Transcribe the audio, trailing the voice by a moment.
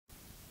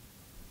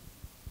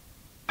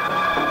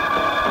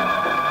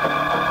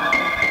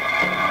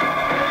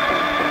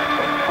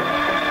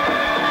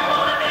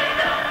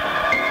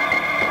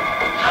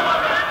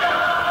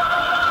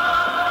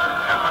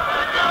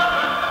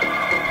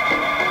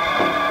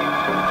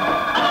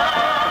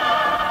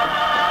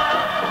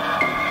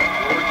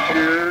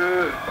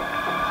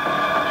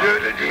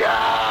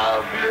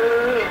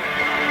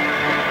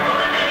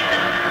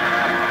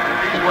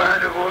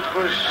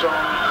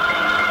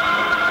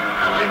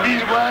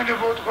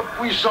votre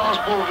puissance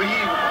pour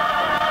vivre.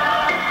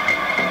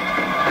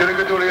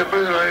 Quelque chose est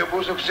plus là,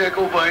 pour ce que c'est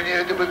qu'on va y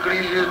aller, de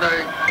crise,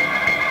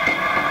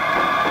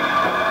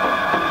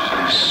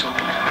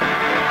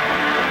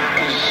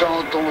 je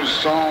sens ton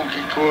sang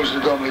qui course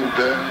dans mes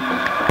veines.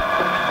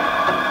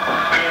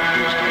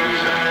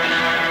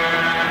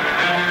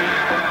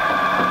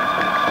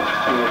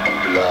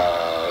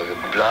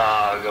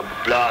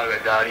 Blague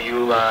dans les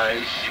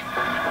nuages.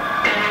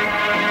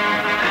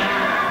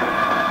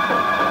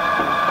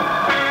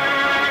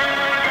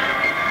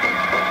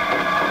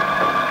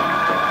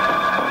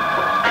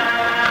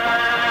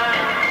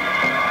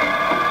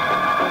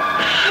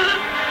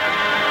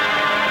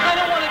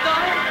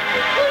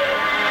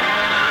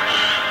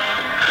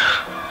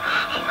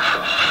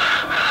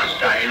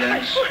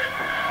 Silence.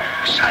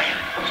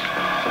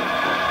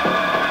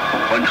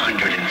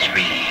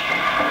 103.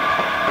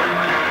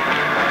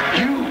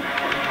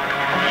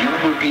 You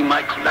will be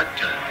my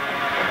collector.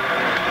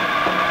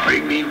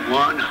 Bring me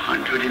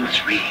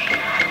 103.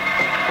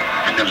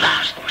 And the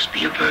last must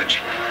be a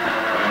virgin.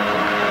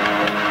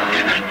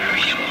 Then I will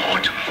be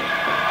immortal.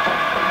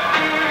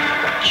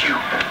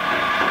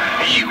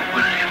 You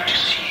will live to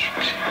see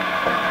it.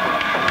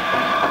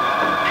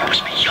 They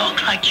must be young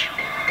like you.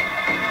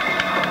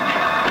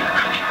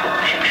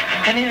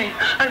 Anyway,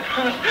 I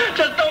promise.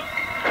 Just don't.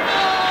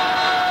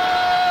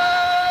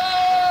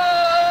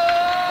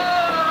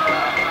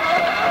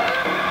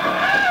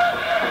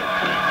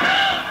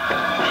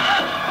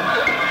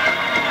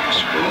 This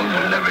wound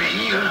will never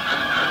heal.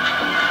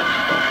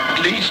 At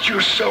least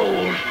your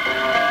soul.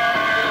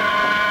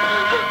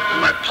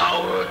 My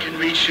power can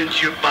reach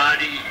into your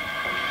body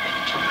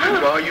and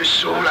draw your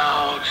soul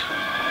out.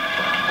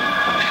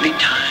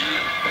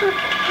 Anytime,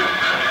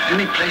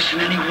 any place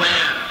and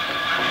anywhere.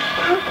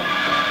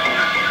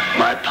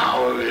 My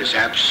power is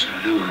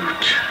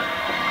absolute.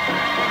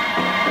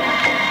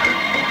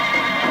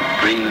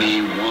 Bring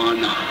me 103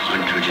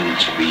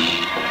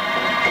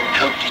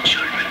 healthy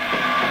children,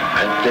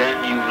 and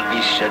then you will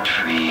be set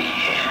free.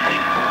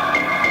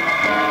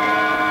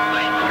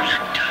 My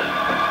collector.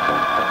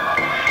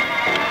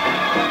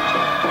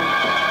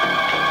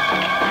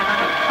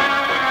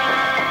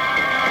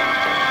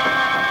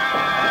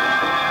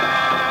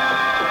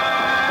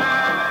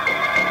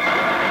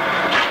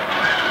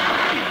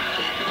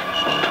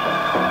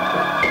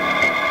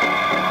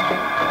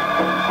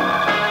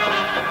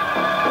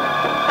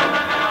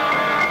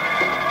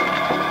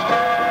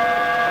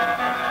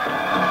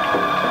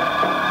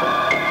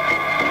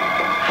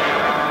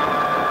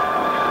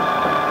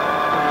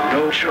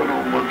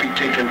 Children will be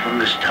taken from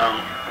this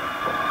town.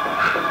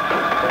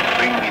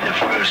 Bring me the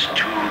first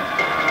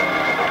two.